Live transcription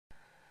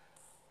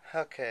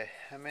Okay,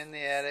 I'm in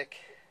the attic.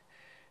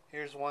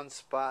 Here's one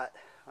spot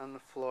on the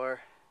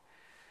floor,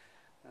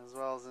 as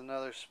well as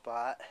another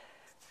spot.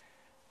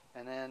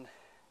 And then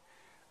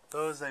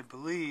those, I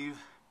believe,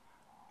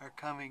 are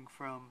coming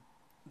from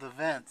the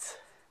vents.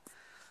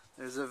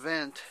 There's a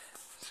vent.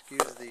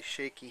 Excuse the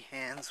shaky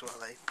hands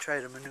while I try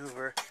to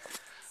maneuver.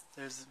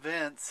 There's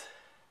vents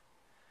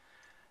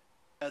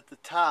at the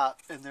top,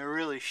 and they're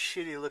really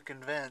shitty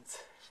looking vents.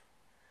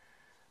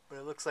 But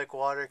it looks like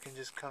water can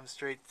just come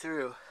straight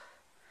through.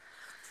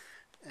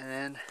 And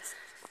then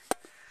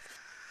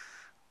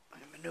I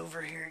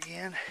maneuver here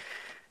again.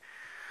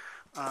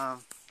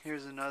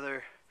 Here's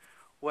another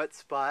wet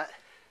spot,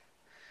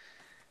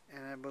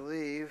 and I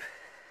believe,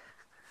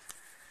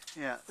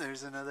 yeah,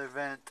 there's another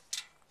vent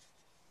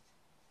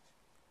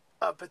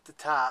up at the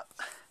top.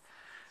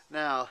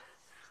 Now,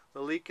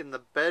 the leak in the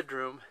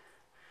bedroom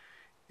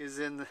is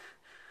in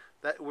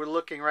that we're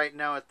looking right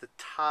now at the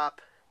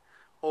top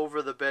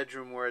over the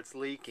bedroom where it's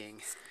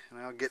leaking, and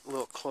I'll get a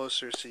little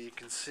closer so you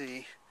can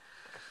see.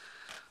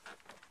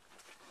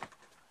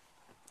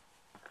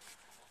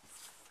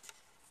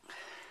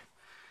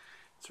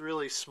 It's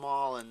really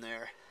small in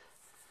there.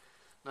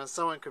 Now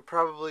someone could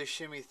probably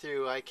shimmy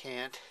through. I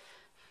can't.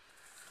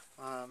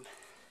 And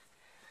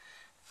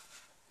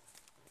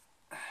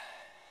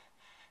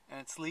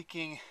it's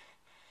leaking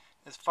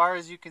as far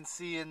as you can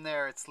see in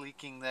there. It's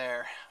leaking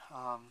there.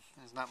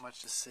 There's not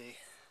much to see.